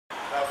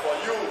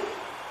you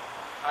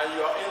and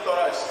your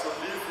entourage to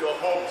leave your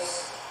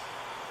homes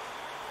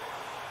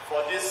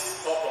for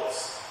this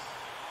purpose,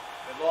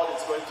 the Lord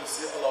is going to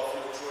see all of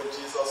you through in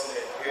Jesus'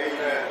 name.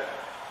 Amen.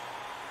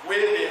 We,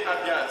 the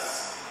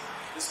Abians,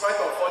 it's quite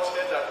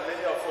unfortunate that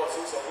many of us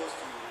who are supposed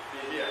to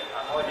be here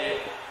are not here.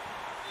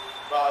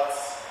 But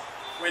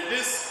with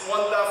this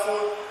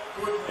wonderful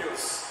good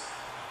news,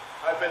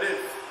 I believe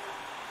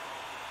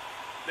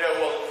they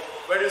will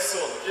very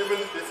soon, even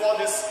before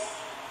this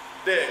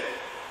day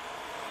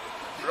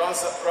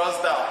runs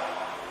down,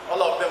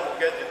 all of them will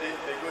get the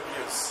good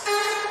news.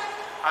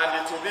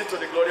 And it will be to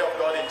the glory of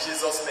God in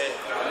Jesus' name.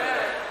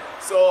 Amen.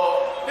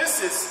 So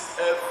this is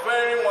a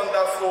very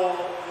wonderful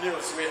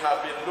news we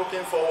have been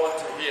looking forward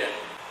to hear.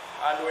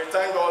 And we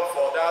thank God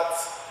for that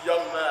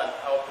young man,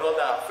 our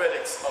brother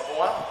Felix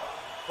Mabua,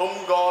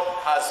 whom God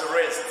has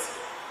raised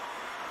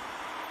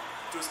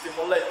to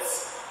stimulate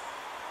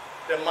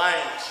the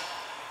mind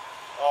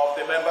of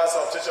the members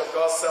of Church of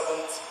God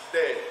Seventh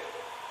Day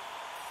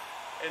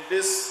in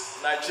this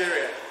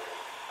Nigeria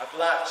at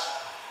large,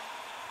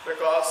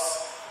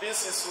 because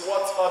this is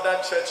what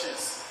other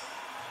churches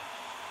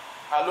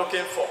are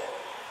looking for.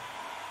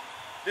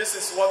 This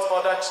is what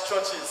other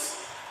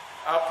churches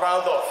are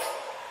proud of.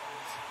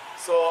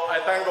 So I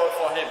thank God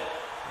for him.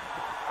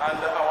 And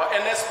our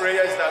earnest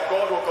prayer is that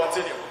God will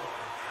continue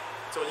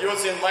to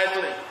use him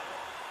mightily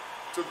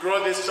to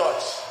grow this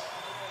church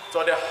to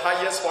the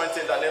highest point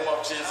in the name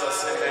of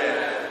Jesus.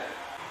 Amen.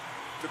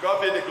 To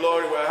God be the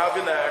glory. We're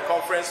having a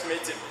conference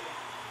meeting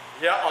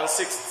here on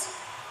 6th.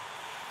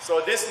 So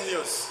this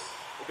news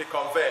will be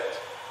conveyed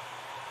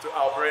to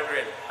our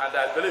brethren, and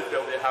I believe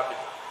they'll be happy.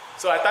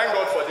 So I thank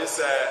God for this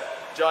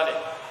journey,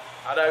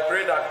 and I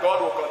pray that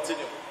God will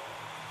continue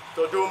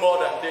to do more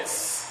than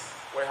this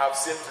we have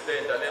seen today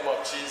in the name of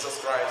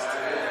Jesus Christ.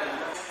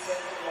 Amen. Thank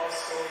you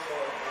also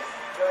for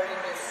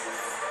joining us,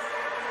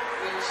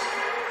 which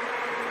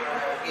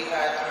we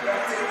had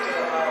granted to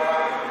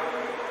our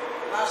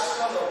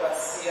national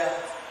overseer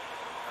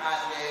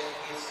and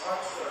his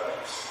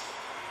entourage.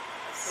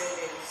 I said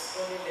it's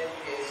only them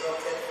be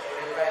exalted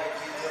forever in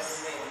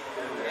Jesus' name.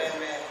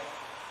 Amen.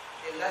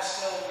 The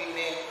national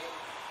women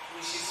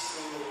wishes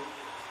to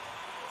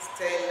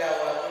extend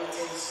our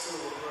greetings to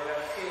Brother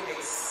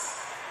Felix,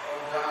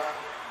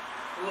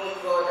 whom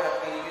God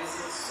has been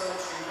using so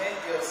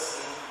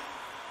tremendously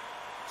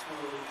to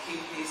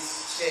keep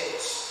this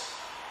church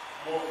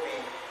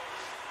moving.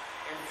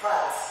 In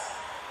fact,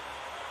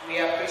 we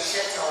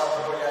appreciate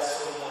our brother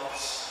so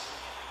much.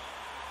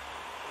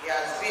 He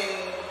has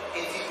been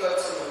difficult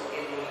to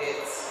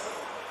emulate.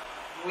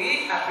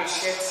 We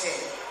appreciate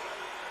him.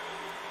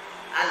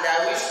 And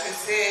I wish to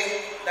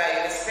say that you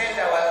extend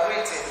our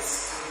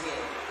greetings to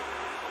him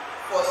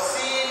for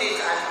seeing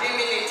it and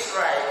deeming it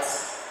right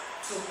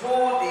to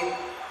pull the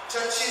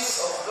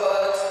churches of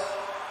God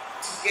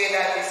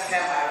together this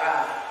time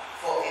around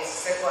for a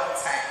second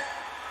time,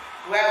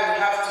 where we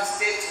have to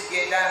stay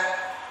together,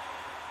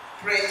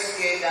 pray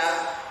together,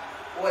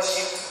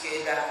 worship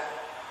together,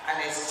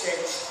 and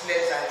exchange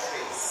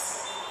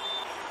pleasantries.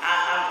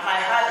 My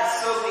heart is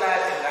so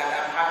glad and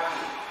I'm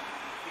happy,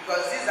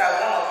 because these are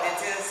one of the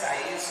things I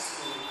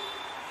used to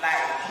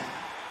like,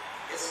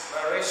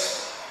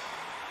 exploration,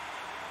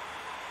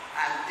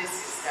 and this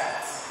is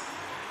that.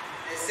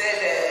 They said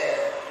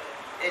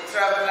a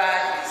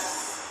traveler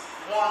is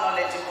more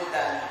knowledgeable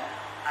than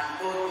an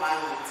old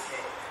man with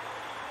hair.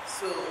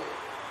 So,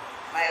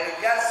 my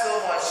regards so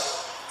much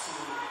to,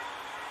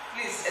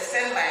 please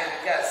extend my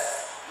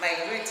regards, my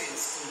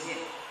greetings to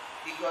him,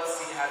 because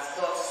he has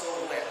done so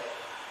well.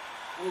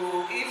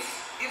 If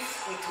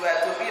it were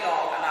to be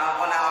on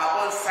our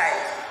own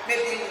side,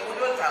 maybe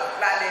we wouldn't have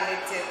planned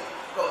anything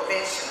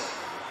convention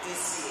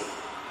this year,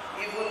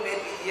 even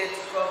maybe year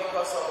to come,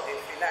 because of the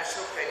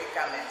financial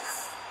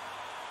predicaments.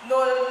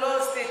 No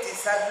state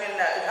is having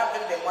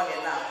the money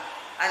now,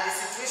 and the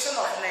situation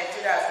of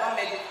Nigeria has not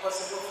made it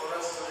possible for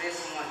us to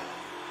raise money.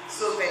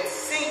 So, but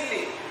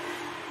singly,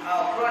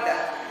 our brother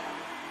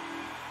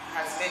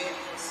has made it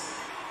possible.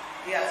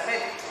 He has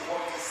made it to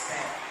work this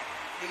time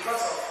because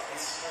of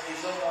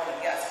his own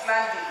money. He has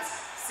planned it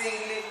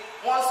singly,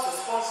 wants to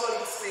sponsor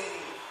it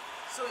singly.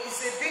 So it's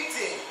a big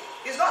thing.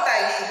 It's not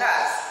that he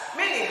has.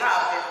 Many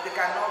have, they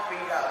cannot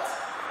bring out.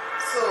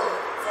 So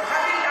for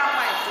having that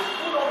mind to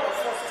put all of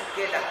us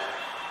together,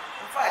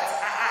 in fact,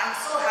 I'm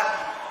so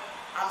happy.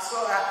 I'm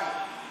so happy.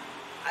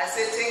 I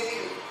say thank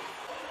you.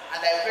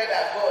 And I pray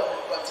that God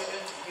will continue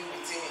to be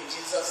with him in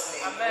Jesus'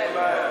 name.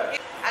 Amen.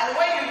 And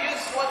when you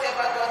use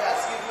whatever God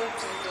has given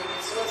to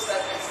his own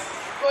service,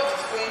 God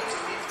is going to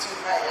lift you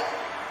higher.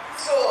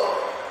 So,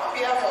 on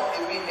behalf of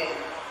the women,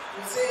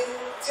 we say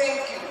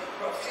thank you,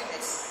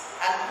 Prophetess,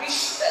 and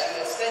wish that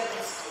you extend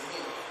this to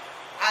him.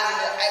 And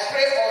I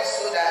pray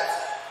also that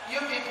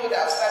you people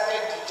that have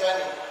started the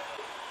journey,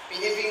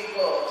 believing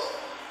God,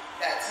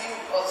 that you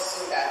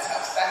also that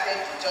have started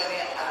the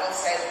journey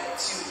alongside with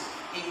you,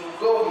 he will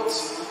go with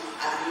you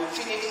and you will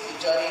finish the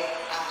journey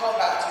and come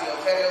back to your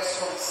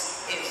various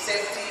homes in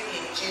safety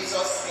in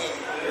Jesus' name.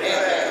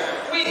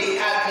 Amen. We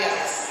the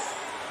Abians,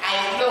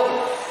 I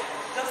know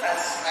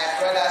as my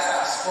brothers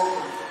have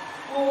spoken,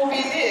 we will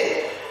be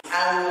there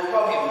and we will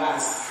come in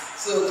mass.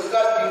 So to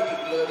God be the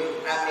glory,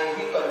 and may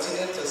He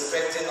continue to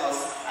strengthen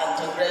us and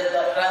to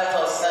grant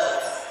us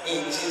health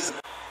in Jesus.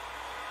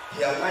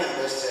 He has not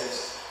invested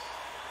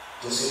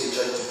to see the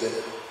church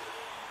together,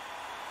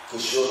 to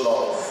show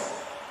love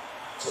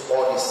to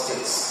all the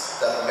states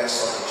that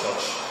makes up the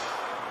church.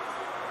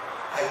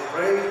 I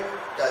pray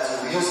that you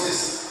will use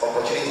this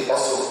opportunity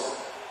also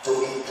to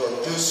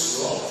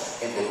introduce love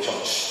in the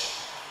church.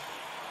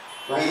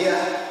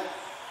 Where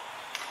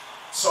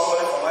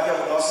somebody from Abia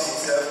will not see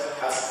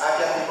himself as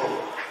Abia people,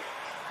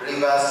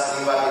 River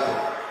people,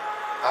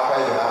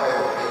 Abia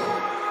people.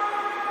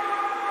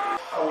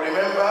 I will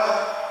remember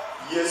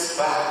years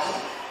back,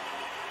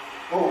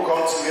 we will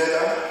come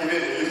together, even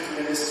in the youth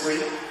ministry.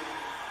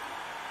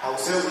 I will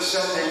say we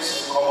shall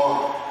things in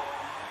common.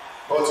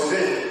 But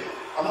today,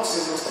 I'm not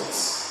saying those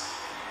things.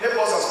 Help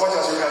us as much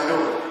as you can do.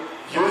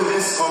 Use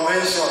this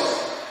convention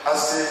as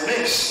a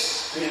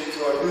means to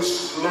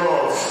introduce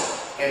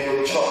love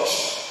in the church.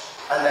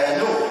 And I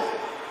know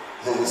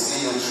they will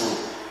see you through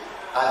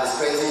and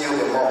expecting you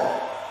the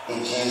more.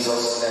 In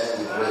Jesus' name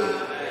we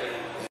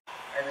pray.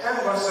 I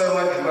thank God so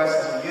much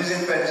because He's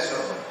using faith so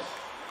much.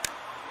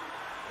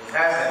 He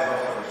has a love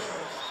for the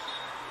church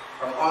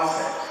from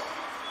onset,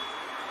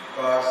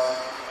 because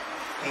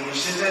He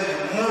initiated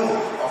the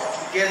move of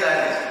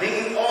togetherness,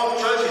 bringing all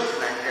churches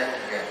in Nigeria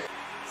together.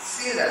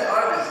 See that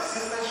all the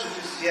sister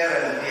churches here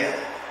and there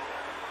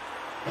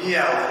be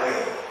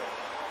aware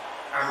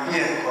and be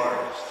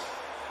encouraged,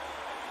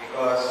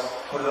 because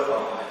follow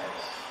up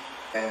matters.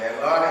 And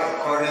the Lord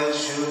encourage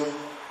you,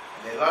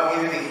 the Lord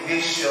give you the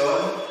vision,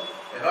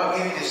 the Lord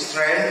give you the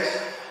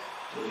strength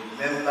to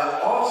remember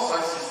all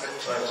such sister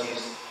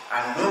churches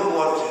and know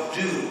what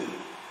to do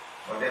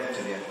for them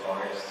to be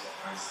encouraged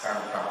and stand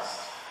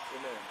fast.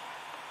 Amen.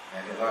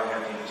 May the Lord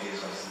help you in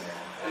Jesus'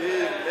 name.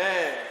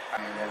 Amen.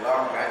 And the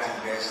Lord grant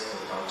you grace to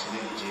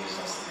continue in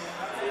Jesus' name.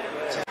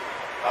 Amen.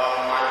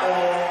 My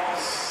own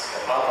is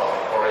a part of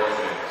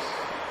encouragement.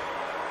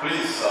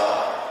 Please,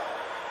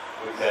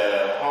 with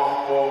a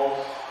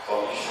humble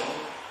submission,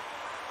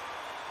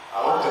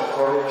 I want to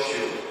encourage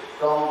you,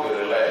 don't be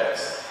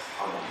relaxed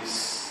on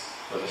this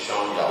position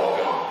you are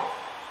working on.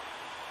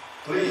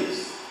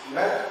 Please,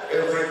 make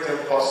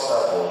everything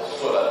possible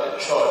so that the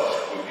church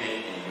will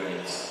be in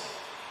unity.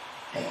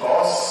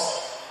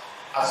 Because,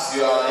 as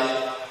you are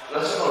the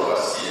national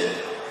overseer,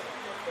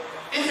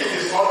 if it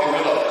is not the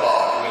will of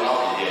God, you will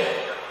not be there.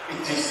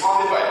 It is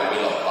only by the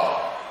will of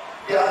God.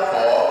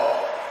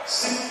 Therefore,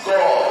 seek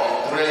God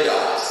in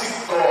prayer,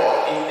 seek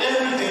God in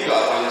everything you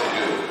are going to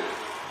do.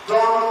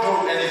 Don't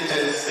do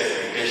anything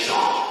segregation.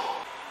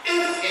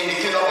 If in the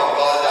kingdom of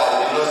God there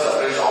will be no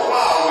separation,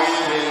 why are we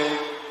doing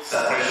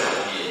separation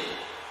here?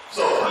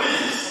 So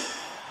please,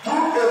 do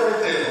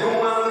everything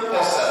humanly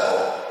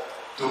possible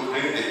to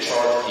bring the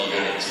church in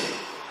unity.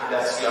 And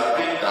as you are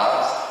doing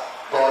that,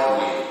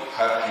 God will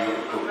help you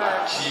to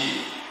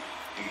achieve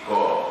the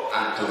goal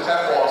and to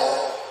help us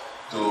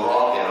to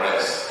run the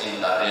rest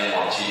in the name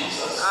of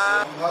Jesus.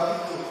 I'm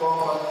happy to come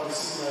back to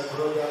see my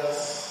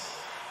brothers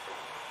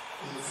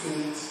in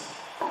faith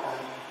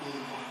and in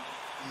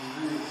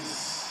the ways,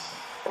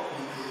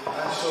 in the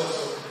actions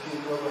of the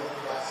kingdom of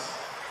Christ.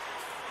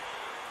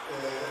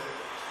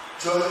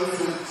 Joining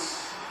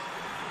faith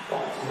to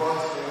what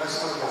the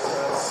national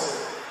Messiah said.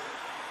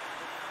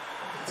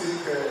 I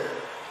think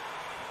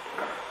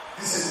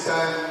this is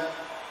time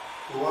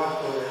we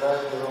want to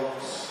right the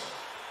wrongs.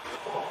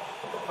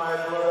 My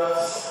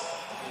brothers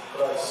in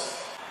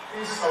Christ,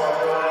 this our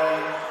journey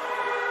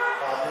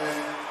has been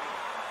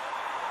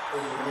a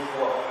unique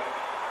one.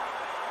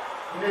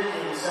 Unique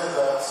in the sense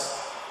that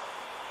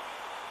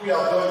we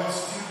have done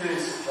these 2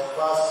 days in the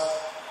past.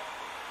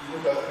 You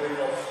look at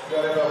praying of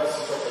wherever we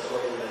see such a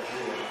God in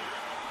Nigeria.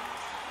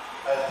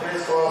 I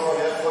praise God for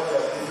the effort He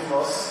has given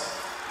us.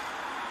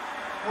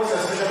 Most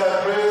especially,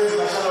 I praise the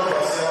national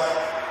overseer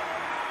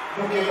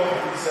who came up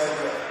with this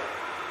idea.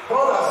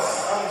 Brothers,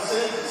 I'm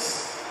saying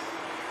this.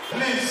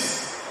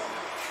 Please,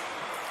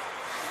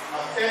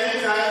 at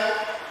any time,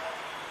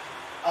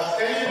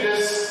 at any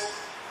place,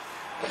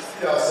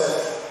 see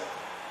ourselves.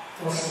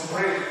 We should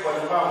pray for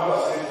the man who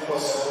has made it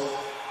possible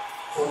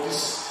for this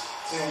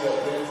thing we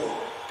are praying for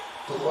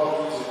to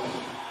come into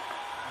being.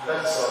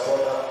 That is our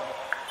brother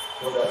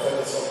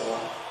Felix of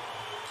one.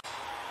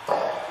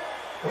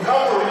 We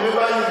have to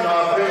remember him in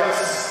our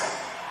prayers.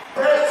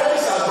 Felix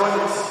has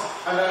done it,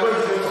 and I know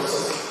he's going to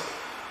succeed.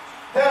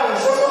 Then we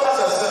should also ask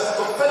ourselves,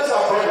 to Felix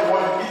has done the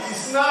one. It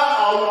is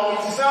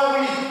now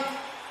we,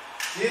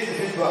 the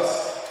individuals,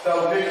 that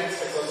will make it a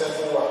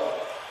successful one.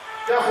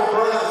 Therefore,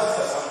 brothers and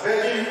sisters, I'm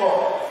begging you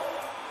all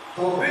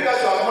to bring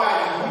out your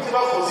mind in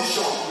whichever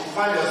position you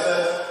find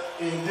yourself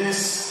in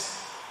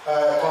this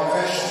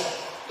convention,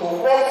 to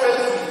work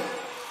faithfully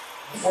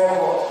before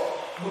God.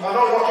 We are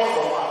not working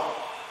for man,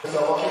 we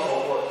are working for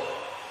God.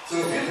 So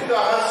if we put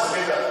our hands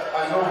together,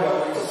 I know we are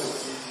going to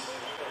succeed.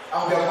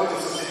 And we are going to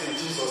succeed in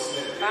Jesus'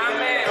 name.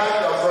 Amen. Thank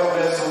you, God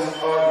bless you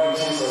all in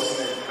Jesus'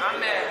 name.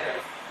 Amen.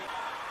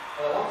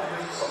 I want to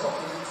use this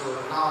opportunity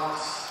to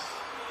announce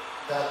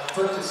that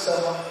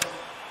 27th,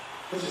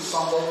 which is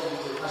Sunday,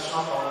 is the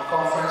National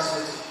Conference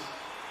meeting.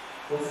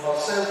 We've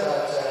said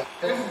that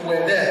if we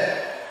were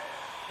there,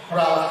 we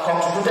would have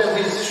contributed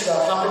this. This should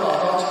have happened or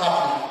not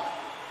happening.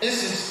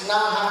 This is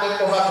now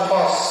handed over to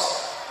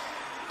us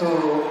to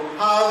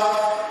have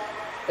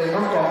a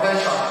good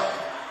convention.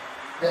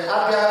 The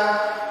Abia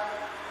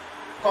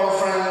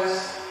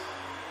conference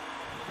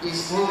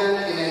is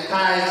needed in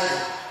entirety.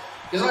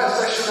 It's not a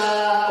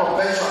sectional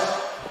convention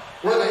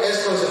where the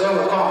experts alone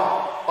will come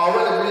or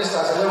where the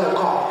ministers alone will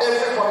come.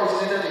 Everybody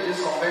is needed in this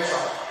convention.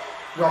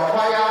 Your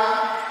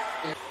choir.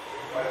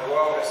 By the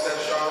work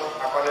reception,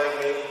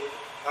 accordingly,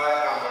 I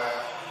am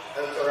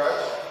an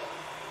entourage.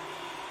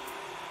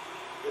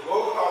 The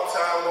book of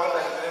Psalm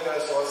 193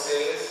 verse 1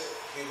 says,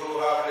 "He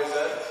who are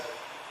present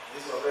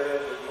is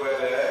forbidden to dwell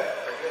there."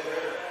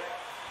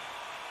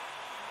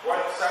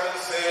 What Psalm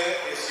says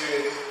is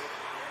unity.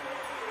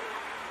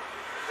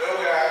 When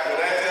we are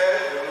united,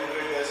 we will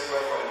bring this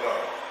work for the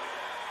Lord.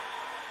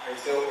 And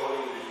still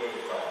only will be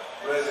glorified.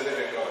 Praise the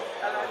living God.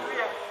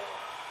 Hallelujah.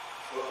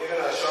 So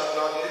even at short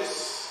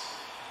notice,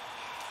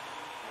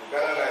 we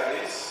gather like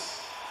this.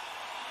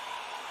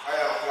 I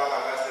am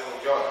flabbergasted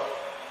with joy.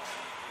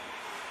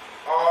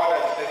 All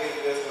that is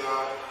taking place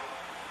now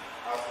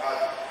has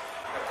added.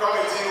 The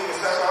committee will be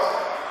set up.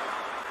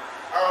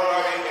 I will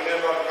not be a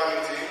member of the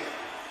committee.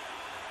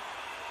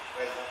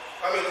 The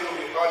committee will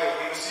be all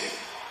inclusive.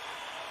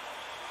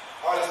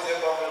 All the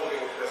state government will be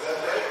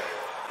represented.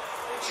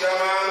 The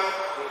chairman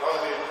will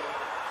also be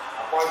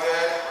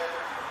appointed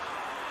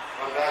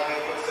on that day,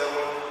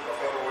 27th of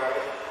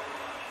February.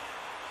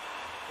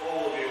 Who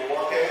will be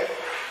working?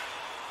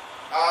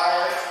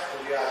 I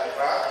will be at the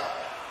back,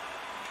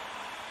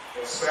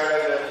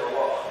 inspiring them to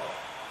work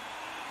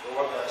to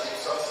achieve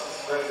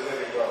success. Praise the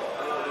living God.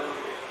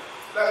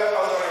 Let me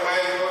also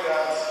remind you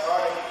that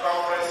all the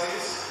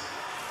conferences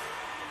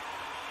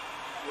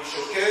will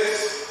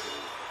showcase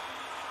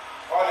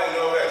all the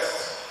lowest.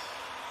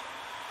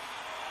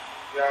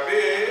 There will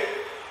be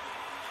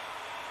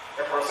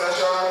a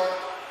procession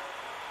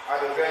at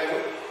the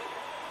venue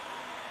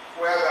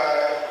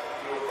whereby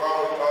you come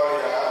with all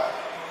your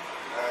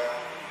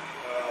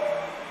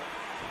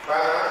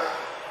banner,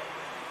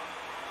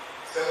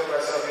 send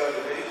myself here on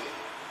the beach.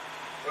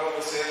 When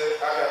we say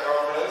Abia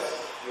conference,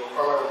 you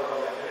come and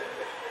come in.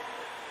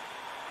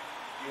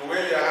 You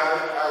wave your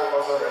hand, I will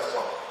also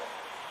respond.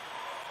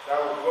 That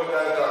will go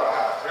down to our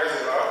heart. Praise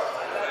the Lord.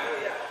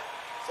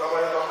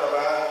 Somebody talked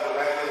about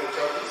uniting the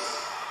churches.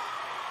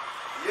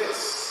 Yes.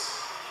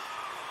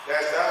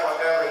 There's time for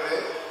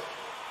everything.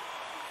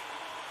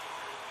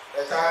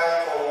 A time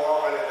for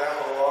war and a time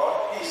for war.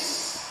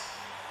 Peace.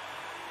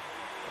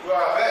 We do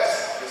our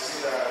best to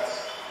see that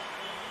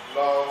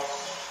love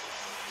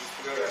is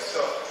being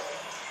restored.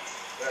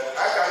 But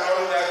I cannot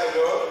do that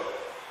alone.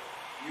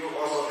 You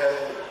also help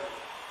me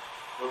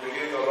to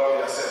begin to love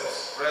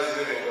yourselves. Praise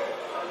the living God.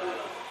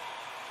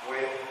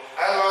 When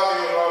I love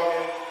you, love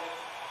me.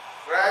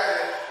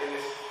 Right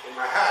in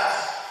my heart,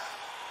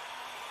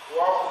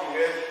 work will be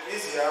made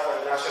easier for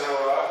the National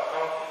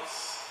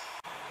Conference.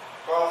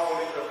 Come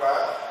fully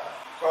prepared,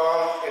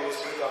 come in the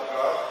Spirit of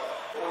God,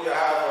 who you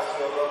have for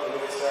Spirit of God to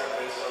minister and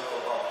bring some to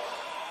God.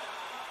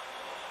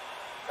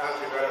 Thank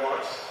you very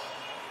much.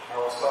 I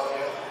will stop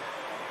here.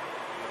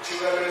 The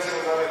children ministry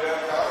will not be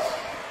left out,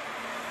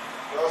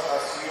 just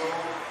as you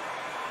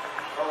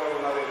probably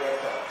will not be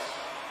left out.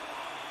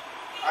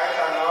 I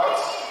cannot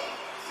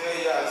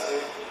stay here and say,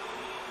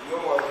 you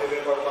must be a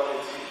member of the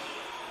committee.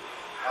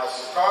 As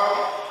you come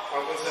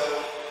on the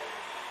 7th,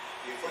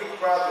 be fully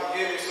prepared to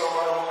give me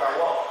someone who can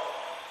walk.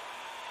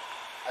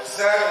 I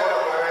said in one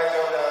of my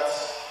writers that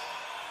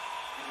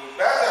it would be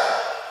better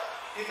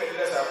if a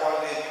leader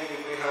appointed give me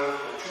free hand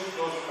to choose